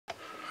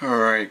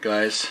Alright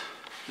guys,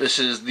 this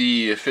is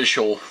the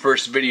official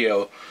first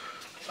video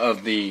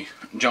of the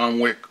John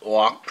Wick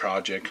lock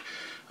project.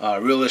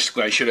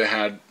 Realistically I should have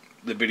had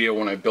the video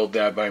when I built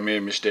that, but I made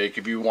a mistake.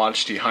 If you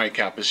watch the High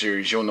Kappa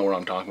series you'll know what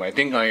I'm talking about. I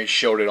think I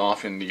showed it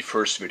off in the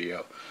first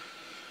video.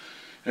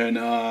 And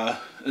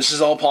this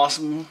is all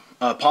possible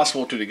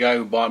to the guy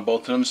who bought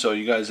both of them, so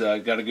you guys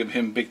got to give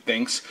him big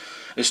thanks.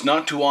 It's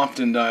not too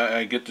often that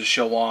I get to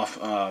show off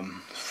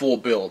full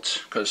builds,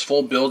 because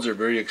full builds are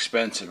very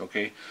expensive,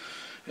 okay?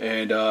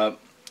 And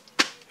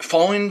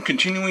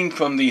continuing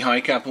from the High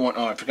Kappa one,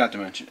 oh I forgot to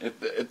mention,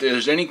 if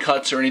there's any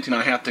cuts or anything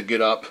I have to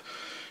get up,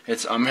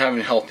 I'm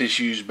having health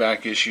issues,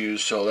 back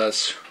issues, so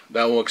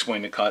that will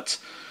explain the cuts.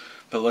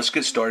 But let's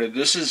get started.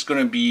 This is going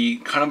to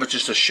be kind of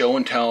just a show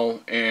and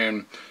tell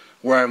and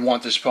where I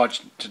want this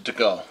project to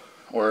go,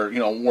 or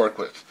work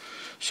with.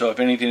 So if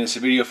anything, it's a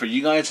video for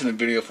you guys and a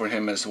video for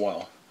him as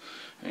well.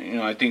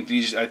 And, I think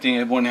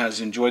everyone has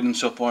enjoyed them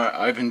so far.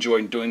 I've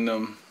enjoyed doing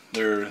them.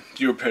 They're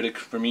therapeutic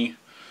for me.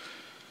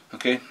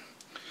 Okay.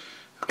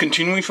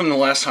 Continuing from the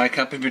last High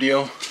Kappa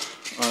video,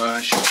 I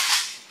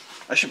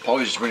should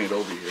probably just bring it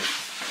over here.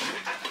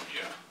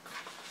 Yeah.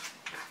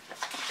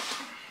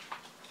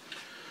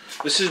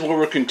 This is where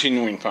we're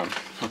continuing from.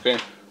 Okay.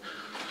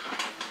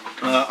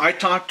 I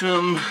talked to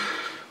him.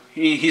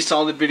 He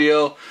saw the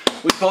video.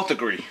 We both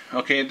agree.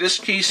 Okay. This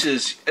case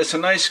it's a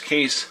nice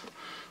case,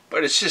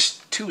 but it's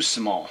just too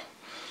small.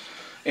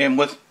 And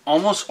with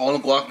almost all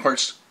the Glock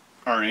parts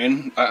are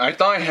in. I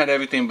thought I had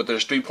everything, but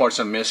there's 3 parts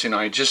I'm missing.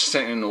 I just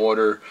sent in an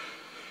order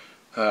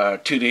 2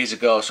 days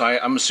ago, so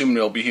I'm assuming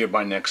it'll be here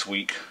by next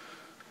week.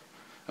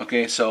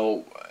 Okay,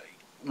 so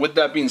with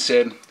that being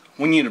said,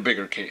 we need a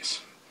bigger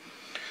case.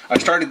 I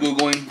started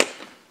Googling,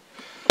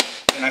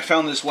 and I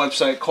found this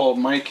website called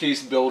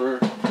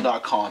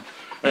mycasebuilder.com,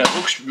 and it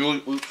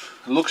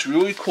looks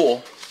really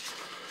cool.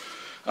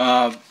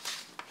 And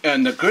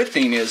the good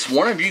thing is,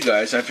 one of you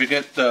guys, I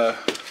forget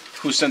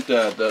who sent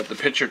the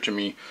picture to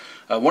me.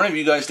 One of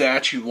you guys that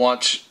actually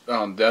watched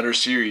the other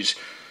series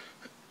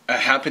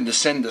happened to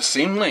send the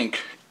same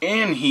link,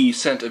 and he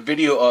sent a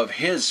video of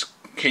his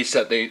case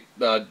that they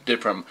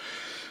did from.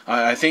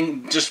 I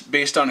think just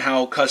based on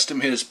how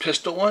custom his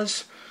pistol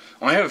was,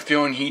 I have a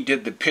feeling he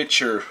did the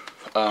picture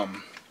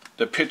foam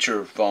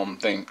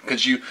thing.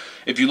 Because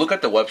if you look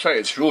at the website,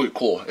 it's really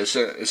cool. It's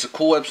a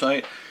cool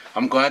website.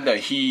 I'm glad that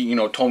he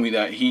told me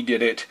that he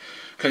did it.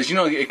 Because,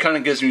 it kind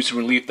of gives me some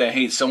relief that,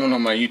 hey, someone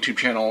on my YouTube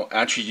channel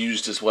actually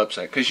used this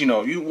website. Because,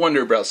 you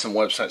wonder about some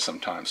websites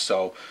sometimes.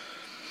 So,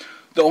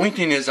 the only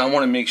thing is I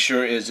want to make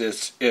sure is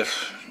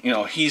if,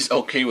 he's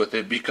okay with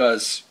it.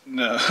 Because when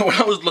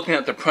I was looking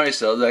at the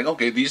price, I was like,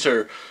 okay, these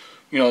are,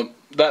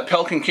 that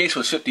Pelican case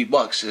was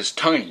 $50. It's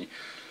tiny.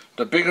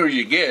 The bigger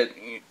you get,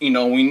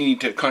 we need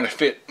to kind of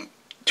fit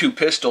 2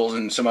 pistols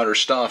and some other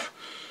stuff.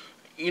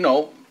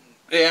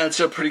 It adds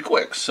up pretty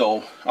quick,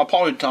 so I'll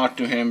probably talk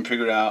to him,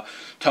 figure it out,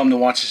 tell him to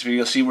watch this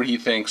video, see what he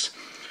thinks.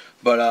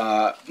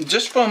 But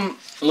just from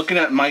looking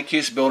at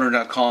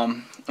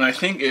mycasebuilder.com, and I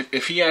think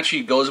if he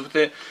actually goes with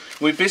it,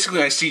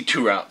 I see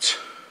 2 routes.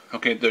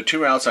 Okay, the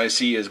 2 routes I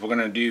see is we're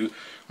gonna do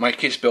My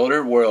Case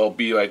Builder, where it'll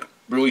be like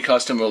really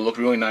custom, it'll look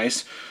really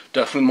nice,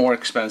 definitely more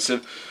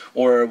expensive,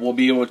 or we'll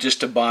be able just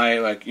to buy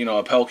like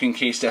a Pelican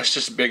case that's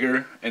just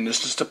bigger, and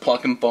this is to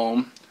plug and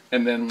foam,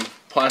 and then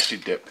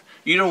plastic dip.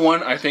 Either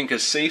one I think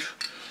is safe.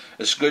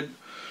 It's good,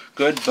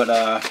 but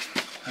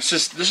this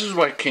is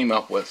what I came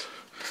up with.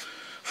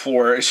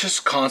 It's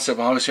just concept.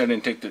 Obviously, I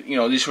didn't take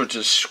these were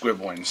just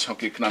scribblings.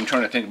 Okay, because I'm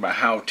trying to think about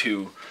how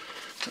to.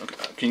 Okay,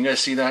 can you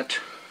guys see that?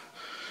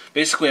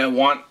 Basically, I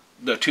want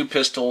the 2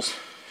 pistols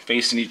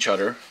facing each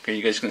other. Okay,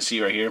 you guys can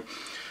see right here.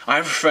 I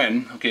have a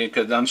friend. Okay,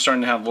 because I'm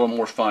starting to have a little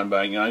more fun, but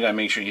I gotta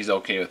make sure he's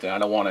okay with it. I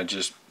don't want to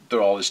just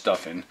throw all this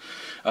stuff in.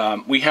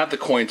 We have the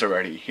coins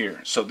already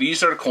here, so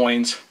these are the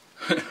coins.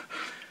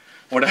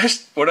 What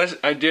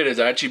I did is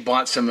I actually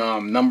bought some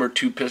number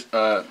 2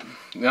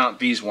 not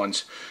these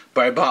ones,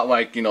 but I bought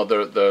like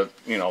the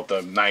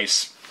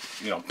nice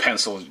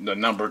pencils, the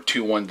number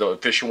 2 ones, the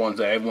official ones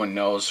that everyone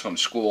knows from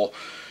school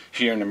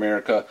here in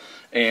America.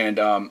 And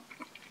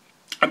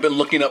I've been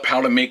looking up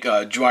how to make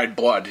dried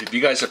blood. If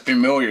you guys are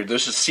familiar,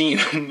 there's a scene,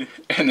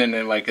 and then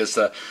like It's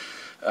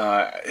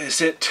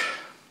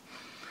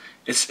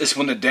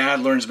when the dad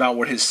learns about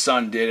what his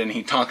son did, and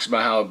he talks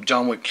about how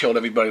John Wick killed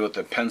everybody with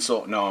a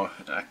pencil. No,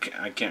 I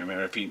can't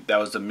remember if that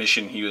was the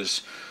mission. He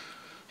was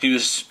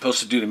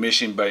supposed to do the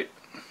mission, but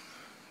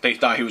they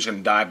thought he was going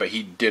to die, but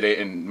he did it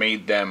and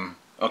made them.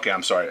 Okay,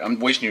 I'm sorry, I'm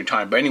wasting your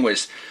time. But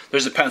anyways,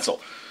 there's a pencil.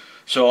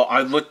 So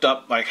I looked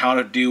up like how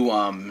to do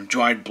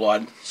dried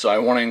blood. So I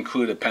want to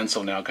include a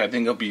pencil now, because I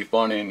think it'll be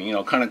fun and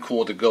kind of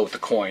cool to go with the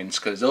coins,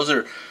 because those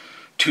are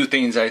 2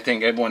 things I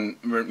think everyone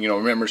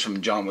remembers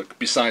from John Wick,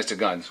 besides the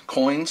guns: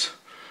 coins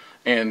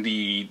and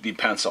the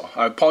pencil.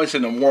 I'd probably say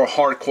the more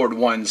hardcore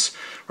ones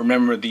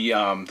remember the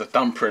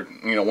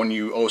thumbprint. When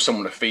you owe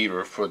someone a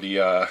favor for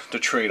the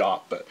trade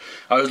off. But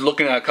I was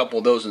looking at a couple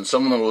of those, and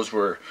some of those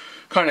were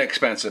kind of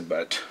expensive.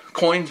 But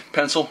coin,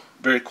 pencil,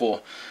 very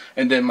cool.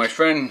 And then my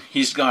friend,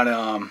 he's got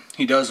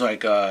he does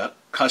like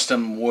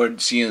custom wood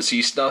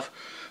CNC stuff.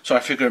 So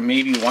I figured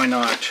maybe why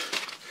not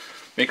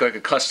make like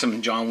a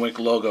custom John Wick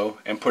logo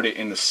and put it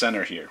in the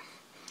center here.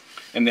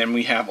 And then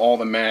we have all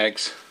the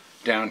mags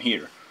down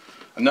here.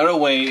 Another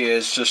way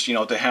is just, you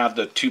know, to have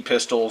the 2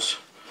 pistols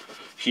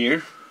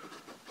here.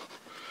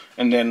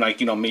 And then like,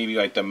 you know, maybe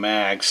like the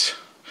mags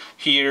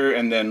here,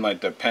 and then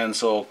like the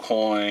pencil,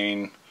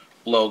 coin,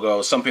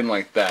 logo, something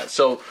like that.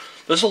 So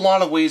there's a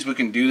lot of ways we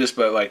can do this,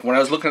 but like when I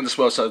was looking at this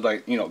website, I was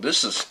like, you know,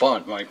 this is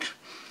fun. Like,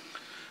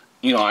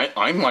 you know,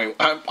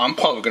 I'm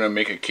probably gonna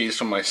make a case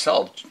for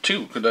myself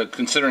too,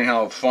 considering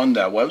how fun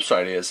that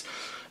website is.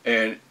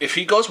 And if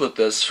he goes with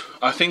this,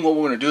 I think what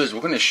we're gonna do is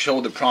we're gonna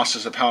show the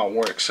process of how it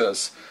works.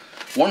 Because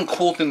one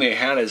cool thing they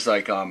had is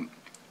like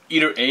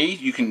either A,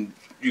 you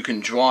can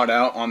draw it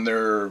out on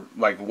their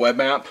like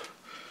web app,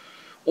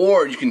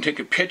 or you can take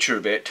a picture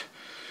of it.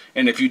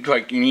 And if you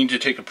need to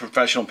take a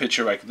professional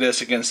picture like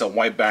this against a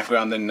white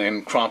background,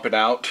 then crop it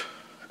out,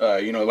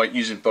 you know, like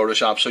using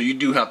Photoshop. So you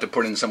do have to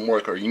put in some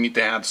work, or you need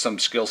to have some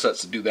skill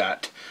sets to do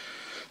that.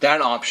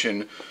 That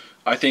option,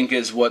 I think,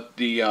 is what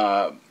the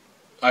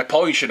I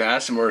probably should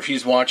ask him, or if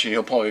he's watching,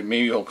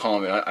 maybe he'll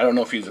comment. I don't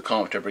know if he's a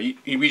commenter, but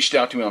he reached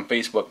out to me on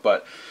Facebook.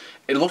 But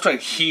it looked like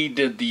he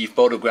did the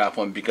photograph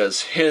one,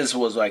 because his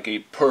was like a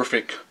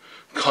perfect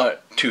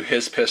cut to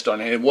his pistol,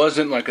 and it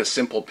wasn't like a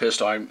simple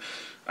pistol.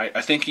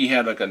 I think he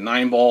had like a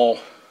 9-ball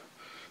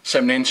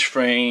 7-inch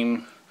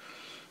frame,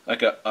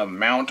 like a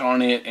mount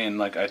on it, and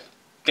like I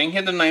think he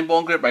had the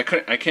 9-ball grip. I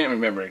can't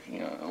remember. You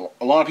know,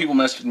 a lot of people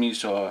messed with me,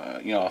 so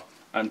you know,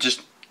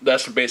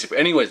 that's the basic.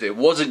 Anyways, it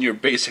wasn't your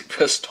basic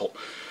pistol,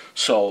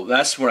 so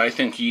that's what I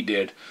think he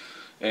did.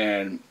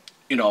 And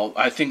you know,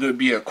 I think it would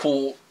be a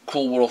cool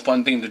little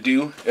fun thing to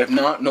do. If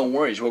not, no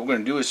worries. What we're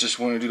gonna do is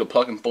we're gonna do the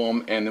plug and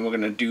foam, and then we're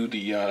gonna do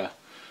the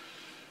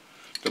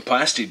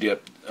plasti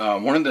dip.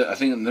 I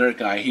think another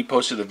guy, he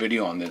posted a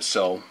video on this,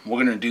 so we're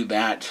gonna do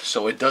that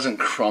so it doesn't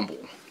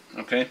crumble.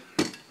 Okay.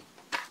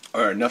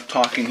 All right, enough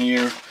talking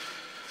here.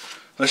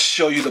 Let's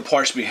show you the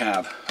parts we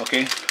have.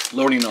 Okay,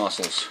 loading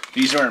nozzles.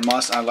 These are a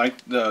must. I like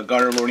the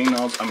gutter loading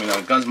nozzles. I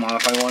mean, Guns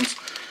Modified ones.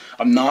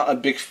 I'm not a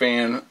big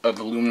fan of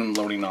aluminum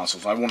loading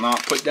nozzles. I will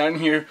not put that in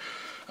here.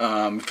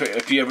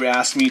 If you ever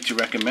ask me to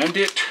recommend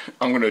it,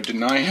 I'm going to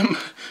deny him.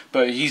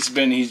 But he's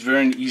very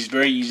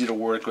easy to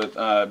work with,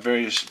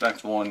 very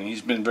respectful, and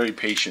he's been very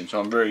patient. So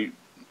I'm very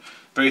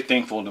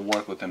thankful to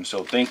work with him.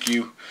 So thank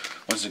you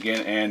once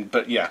again.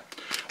 But yeah,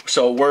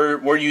 so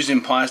we're using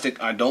plastic.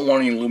 I don't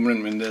want any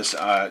aluminum in this.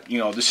 You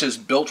know, this is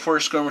built for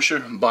a skirmisher,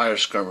 by a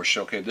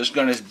skirmisher. Okay, this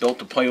gun is built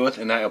to play with,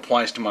 and that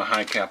applies to my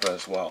high kappa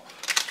as well.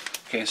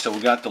 Okay, so we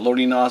got the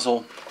loading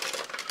nozzle.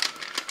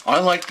 I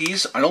like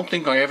these. I don't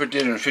think I ever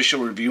did an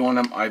official review on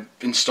them. I've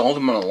installed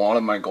them on a lot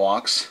of my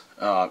Glocks,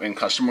 and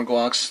customer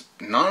Glocks,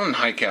 not on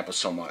high kappa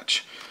so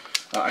much.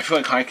 I feel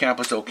like high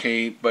kappa is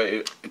okay,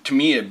 but to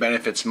me it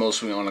benefits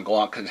mostly on a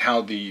Glock because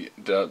how the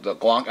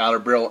Glock outer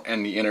barrel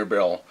and the inner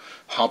barrel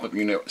hop-up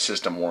unit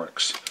system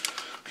works.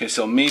 Okay,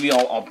 so maybe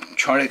I'll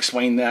try to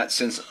explain that,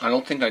 since I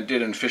don't think I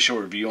did an official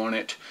review on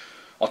it.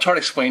 I'll try to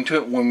explain to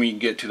it when we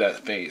get to that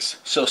phase.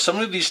 So some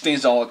of these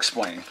things I'll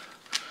explain.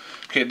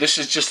 Okay, this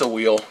is just a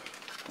wheel.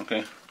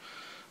 Okay,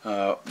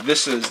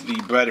 this is the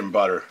bread and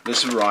butter.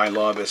 This is what I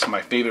love. It's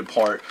my favorite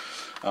part.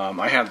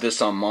 I have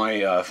this on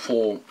my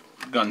full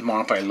Guns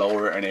Modified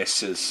lower, and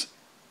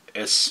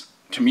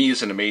to me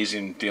it's an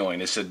amazing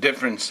feeling. It's a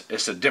difference.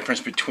 It's a difference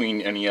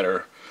between any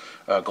other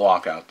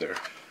Glock out there.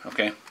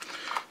 Okay,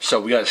 so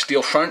we got a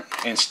steel front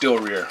and steel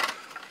rear.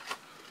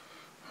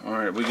 All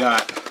right, we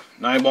got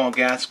 9-ball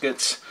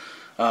gaskets.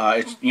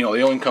 You know,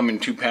 they only come in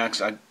 2 packs.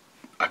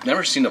 I've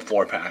never seen a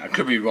 4-pack. I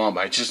could be wrong,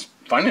 but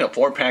finding a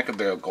 4-pack of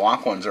the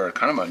Glock ones are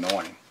kind of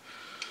annoying.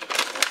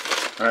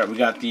 Alright, we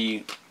got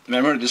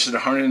remember, this is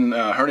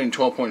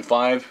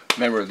 112.5.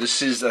 Remember,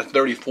 this is a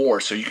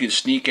 34, so you can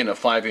sneak in a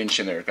 5-inch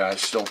in there,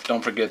 guys. So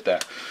don't forget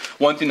that.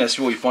 One thing that's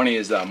really funny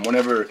is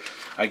whenever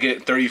I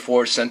get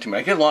 34 sent to me,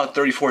 I get a lot of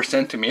 34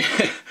 sent to me,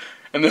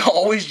 and they're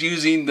always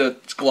using the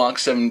Glock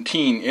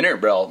 17 inner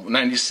barrel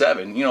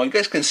 97. You know, you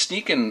guys can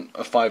sneak in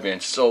a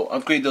 5-inch, so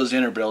upgrade those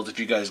inner barrels if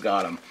you guys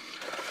got them.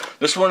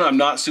 This one I'm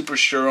not super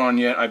sure on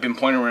yet. I've been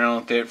playing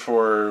around with it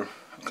for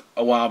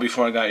a while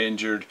before I got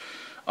injured.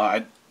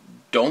 I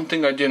don't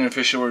think I did an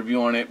official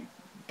review on it,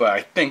 but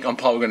I think I'm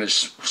probably going to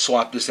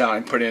swap this out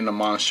and put it in a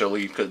Monster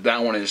Leaf, because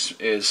that one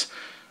is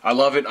I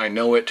love it, I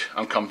know it,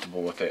 I'm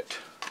comfortable with it.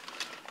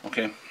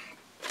 Okay.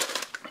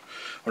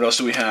 What else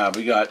do we have?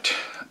 We got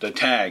the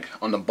tag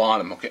on the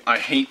bottom. Okay, I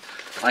hate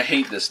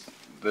this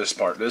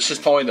part. This is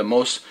probably the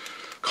most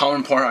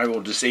common part I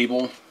will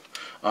disable.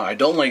 I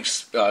don't like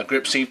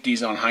grip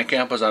safeties on high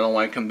kappas. I don't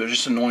like them. They're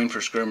just annoying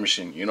for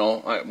skirmishing. You know,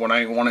 when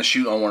I want to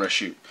shoot, I want to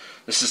shoot.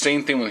 It's the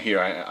same thing with here.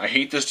 I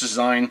hate this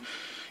design.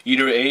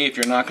 Either A, if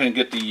you're not going to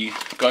get the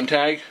gun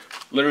tag,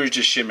 literally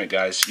just shim it,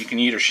 guys. You can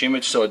either shim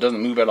it so it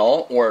doesn't move at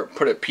all, or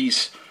put a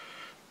piece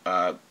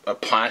of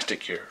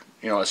plastic here.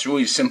 You know, it's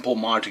really simple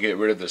mod to get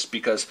rid of this,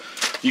 because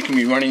you can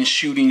be running,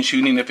 shooting.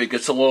 If it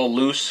gets a little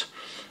loose,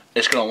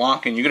 it's going to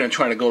lock, and you're going to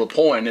try to go to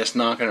pull, and it's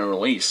not going to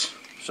release.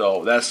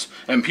 So that's,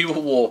 and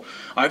people will,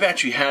 I've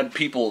actually had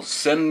people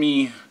send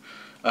me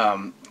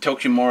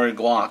Tokimori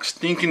Glocks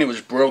thinking it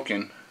was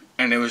broken,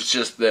 and it was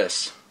just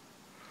this.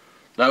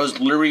 That was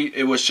literally,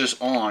 it was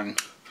just on,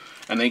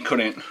 and they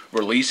couldn't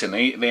release it.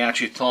 They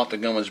actually thought the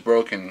gun was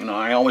broken. You know,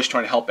 I always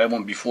try to help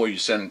everyone before you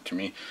send it to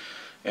me,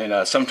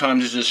 and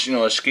sometimes it just, you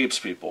know, escapes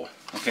people.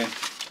 Okay,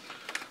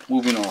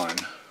 moving on.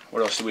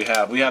 What else do we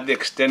have? We have the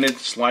extended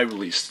slide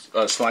release,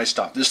 slide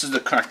stop. This is the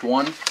correct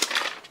one.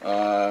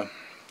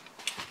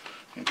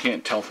 You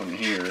can't tell from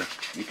here.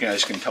 You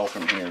guys can tell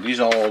from here. These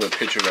are all the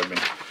pictures I've been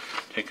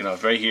taking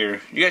off right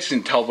here. You guys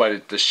can tell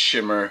by the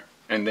shimmer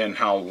and then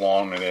how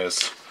long it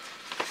is.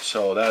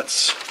 So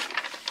that's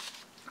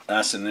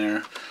in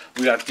there.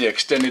 We got the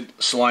extended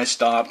slide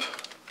stop.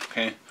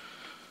 Okay,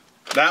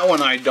 that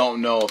one I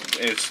don't know.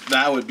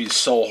 That would be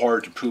so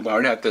hard to prove. I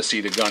would have to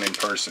see the gun in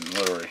person,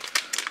 literally.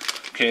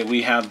 Okay,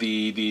 we have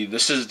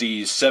this is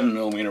the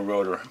 7mm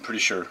rotor. I'm pretty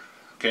sure.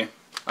 Okay,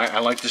 I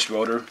like this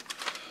rotor.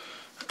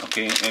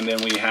 Okay, and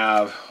then we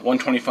have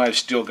 125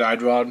 steel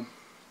guide rod.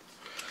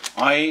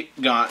 I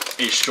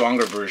got a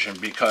stronger version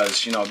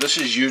because, you know, this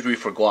is usually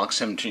for Glock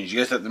 17s. You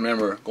guys have to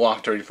remember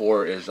Glock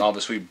 34 is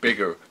obviously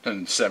bigger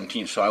than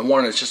 17, so I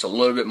wanted just a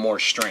little bit more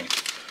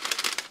strength.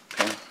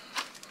 Okay.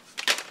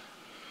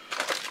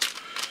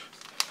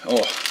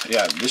 Oh,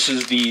 yeah, this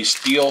is the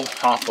steel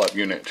hop-up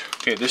unit.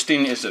 Okay, this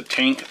thing is a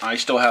tank. I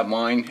still have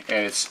mine,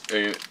 and it's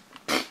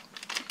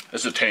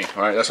a tank,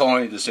 alright? That's all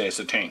I need to say, it's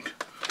a tank.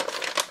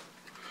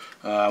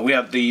 We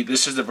have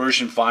this is the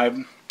version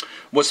 5.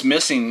 What's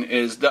missing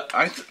is that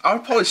I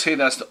would probably say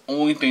that's the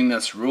only thing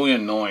that's really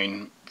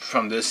annoying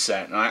from this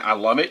set, and I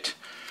love it,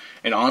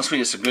 and honestly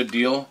it's a good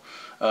deal.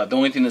 The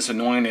only thing that's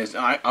annoying is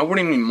I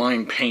wouldn't even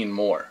mind paying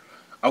more.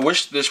 I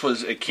wish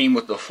it came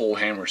with the full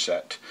hammer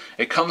set.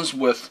 It comes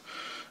with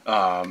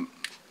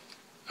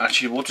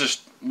actually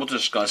we'll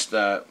discuss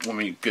that when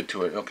we get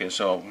to it. Okay,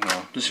 so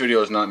this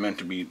video is not meant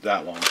to be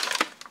that long.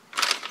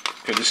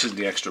 Okay, this is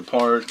the extra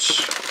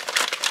parts.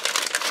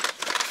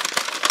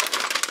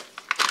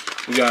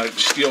 We got a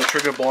steel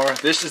trigger bar.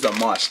 This is a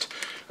must.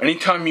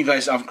 Anytime you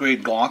guys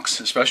upgrade Glocks,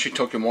 especially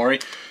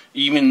Tokimori,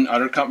 even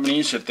other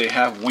companies, if they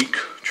have weak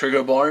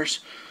trigger bars,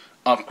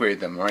 upgrade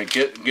them. All right,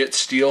 get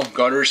steel,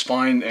 Gutter,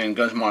 Spine, and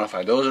Guns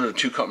Modified. Those are the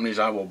 2 companies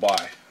I will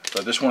buy.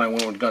 But this one I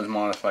went with Guns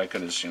Modified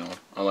because, you know,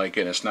 I like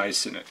it. It's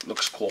nice and it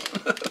looks cool.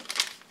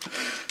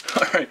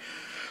 All right,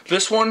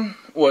 this one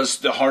was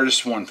the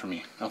hardest one for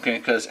me. Okay,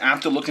 because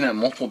after looking at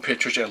multiple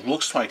pictures, it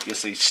looks like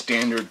it's a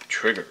standard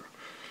trigger,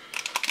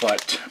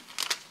 but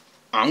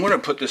I'm going to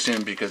put this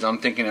in because I'm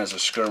thinking as a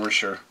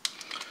skirmisher,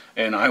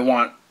 and I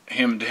want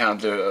him to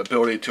have the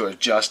ability to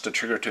adjust the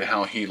trigger to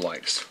how he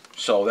likes.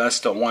 So that's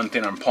the one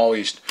thing I'm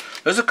polished.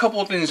 There's a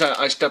couple of things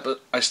I step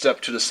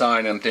to the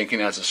side. I'm thinking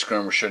as a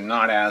skirmisher,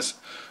 not as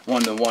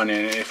one-to-one.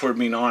 And if we're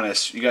being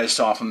honest, you guys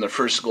saw from the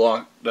first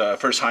Glock, the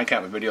first high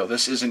cap video,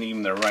 this isn't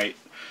even the right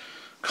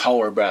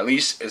color, but at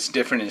least it's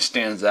different and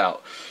stands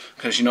out.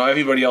 Because, you know,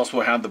 everybody else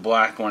will have the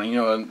black one, and, you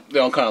know, they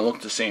all kind of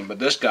look the same, but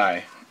this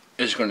guy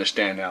is going to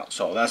stand out.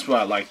 So that's what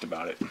I liked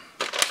about it.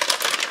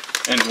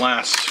 And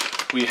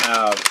last, we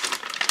have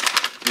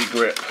the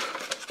grip.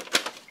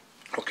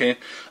 Okay,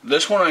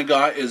 this one I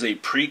got is a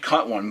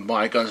pre-cut one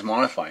by Guns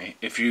Modified.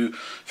 If you're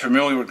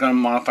familiar with Guns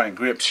Modified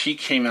grips, he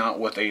came out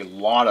with a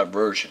lot of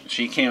versions.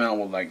 He came out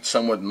with like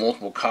some with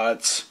multiple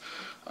cuts.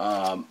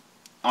 I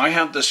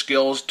have the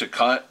skills to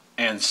cut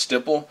and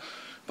stipple,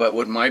 but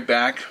with my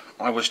back,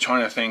 I was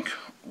trying to think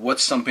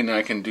what's something that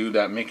I can do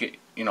that make it,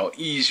 you know,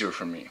 easier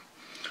for me.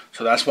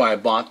 So that's why I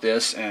bought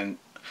this, and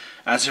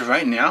as of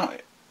right now,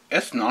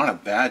 it's not a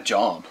bad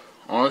job,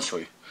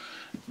 honestly.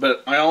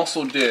 But I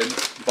also did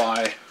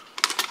buy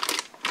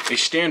a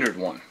standard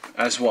one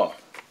as well,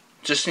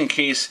 just in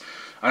case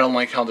I don't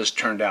like how this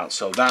turned out.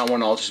 So that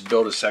one I'll just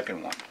build a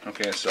second one.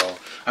 Okay, so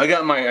I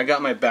got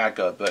my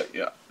backup, but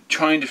yeah,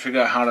 trying to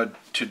figure out how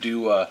to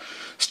do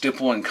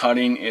stipple and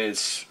cutting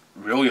is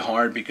really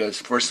hard because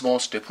first of all,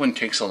 stippling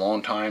takes a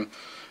long time.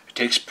 It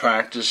takes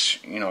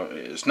practice. You know,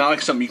 it's not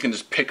like something you can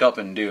just pick up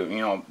and do.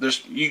 You know,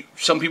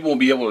 some people will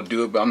be able to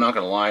do it, but I'm not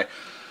gonna lie.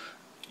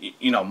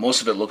 You know,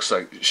 most of it looks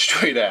like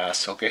straight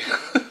ass. Okay.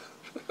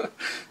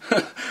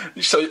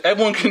 So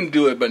everyone can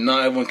do it, but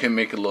not everyone can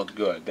make it look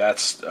good.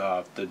 That's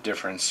the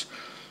difference.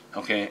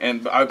 Okay,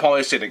 and I would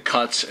probably say that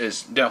cuts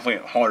is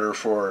definitely harder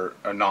for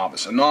a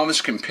novice. A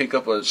novice can pick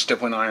up a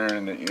stippling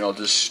iron and, you know,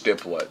 just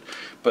stipple it.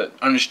 But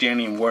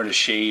understanding where to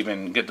shave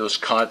and get those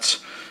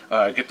cuts,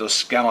 get those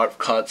scallop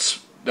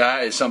cuts,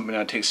 that is something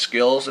that takes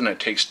skills and it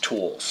takes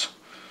tools.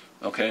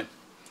 Okay.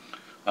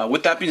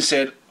 With that being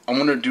said, I'm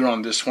gonna do it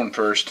on this one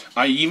first.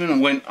 I even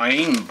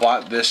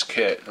bought this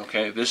kit.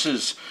 Okay,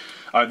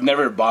 I've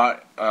never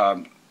bought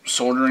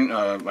soldering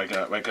like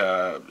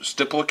a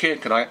stipple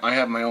kit, because I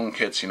have my own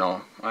kits. You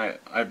know,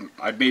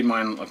 I made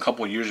mine a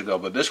couple of years ago,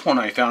 but this one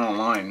I found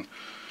online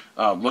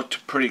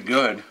looked pretty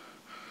good,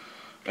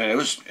 and it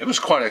was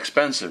quite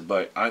expensive.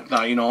 But I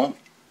thought, you know,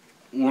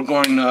 we're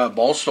going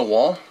balls to the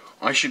wall.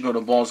 I should go to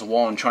Balls to the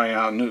Wall and try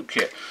out a new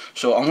kit.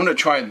 So I'm gonna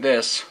try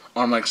this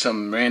on like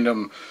some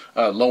random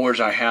lowers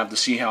I have to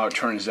see how it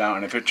turns out.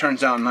 And if it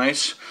turns out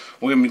nice,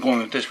 we're gonna be going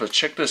with this. But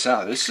check this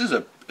out.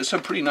 It's a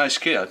pretty nice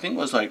kit. I think it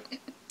was like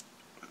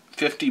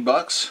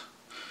 $50.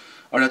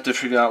 I'd have to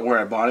figure out where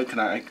I bought it, because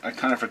I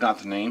kind of forgot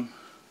the name.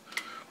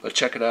 But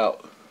check it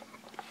out.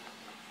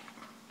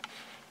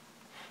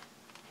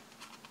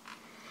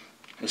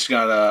 It's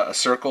got a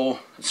circle.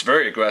 It's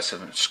very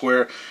aggressive. It's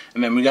square.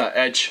 And then we got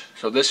edge.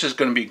 So this is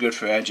going to be good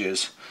for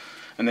edges.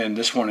 And then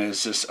this one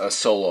is just a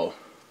solo.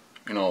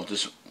 You know,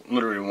 just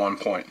literally 1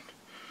 point.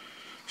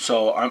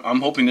 So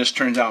I'm hoping this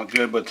turns out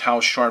good. But how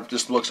sharp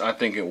this looks, I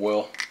think it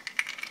will.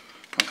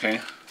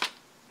 Okay.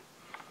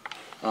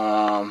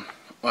 Wow,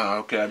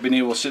 okay. I've been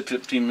able to sit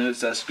 15 minutes.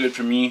 That's good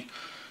for me.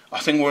 I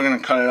think we're going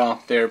to cut it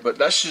off there. But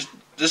this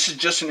is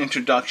just an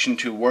introduction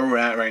to where we're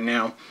at right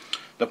now.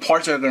 The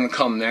parts are going to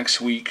come next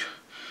week.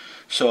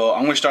 So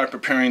I'm going to start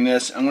preparing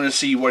this. I'm going to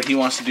see what he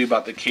wants to do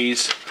about the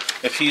case.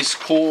 If he's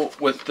cool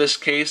with this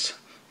case,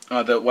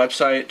 the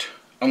website,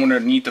 I'm going to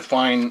need to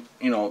find,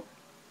 you know,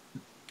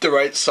 the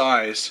right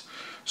size.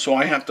 So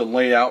I have to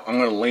lay out. I'm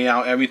going to lay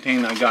out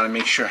everything. I got to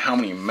make sure how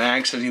many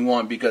mags does he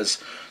want,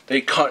 because they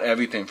cut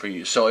everything for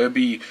you. So it'd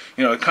be,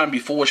 you know, it kind of be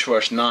foolish for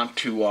us not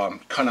to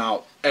cut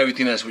out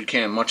everything as we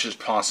can, much as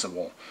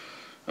possible.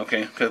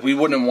 Okay, because we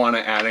wouldn't want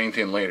to add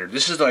anything later.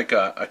 This is like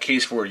a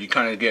case where you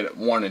kind of get it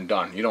one and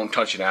done. You don't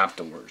touch it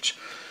afterwards.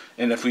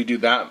 And if we do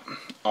that,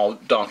 I'll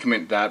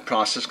document that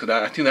process, because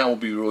I think that will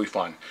be really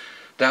fun.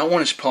 That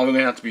one is probably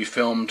going to have to be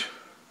filmed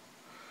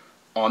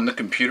on the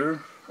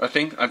computer, I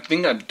think. I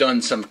think I've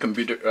done some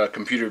computer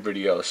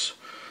videos.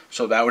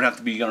 So that would have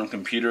to be on a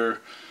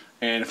computer.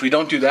 And if we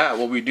don't do that,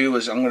 what we do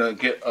is I'm going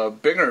to get a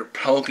bigger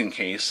Pelican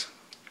case,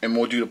 and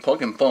we'll do the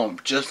plug and foam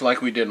just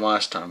like we did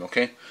last time,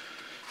 okay?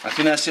 I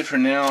think that's it for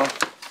now.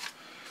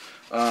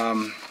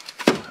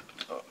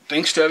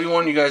 Thanks to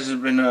everyone. You guys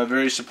have been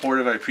very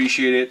supportive. I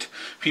appreciate it.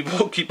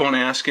 People keep on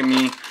asking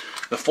me.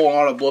 The full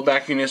auto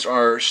blowback units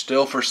are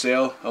still for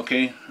sale.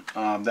 Okay,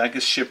 that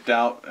gets shipped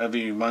out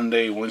every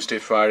Monday, Wednesday,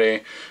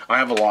 Friday. I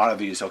have a lot of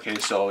these. Okay,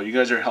 so you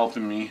guys are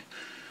helping me,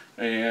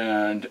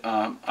 and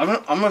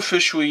I'm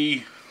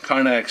officially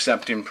kind of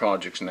accepting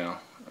projects now.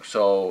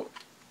 So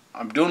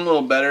I'm doing a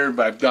little better,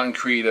 but I've gotten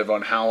creative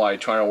on how I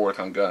try to work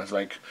on guns.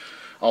 Like,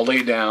 I'll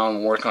lay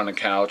down, work on the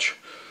couch,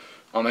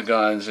 on the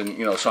guns, and,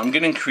 you know, so I'm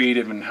getting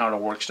creative in how to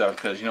work stuff,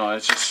 because, you know,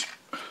 it's just,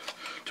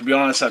 to be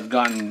honest, I've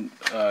gotten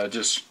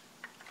just,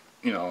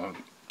 you know,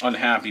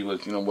 unhappy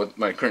with, you know, with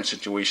my current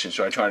situation,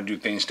 so I try to do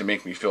things to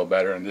make me feel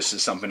better, and this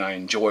is something I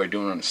enjoy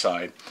doing on the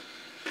side.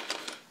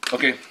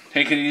 Okay,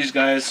 take it easy,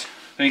 guys.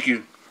 Thank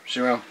you.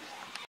 See you around.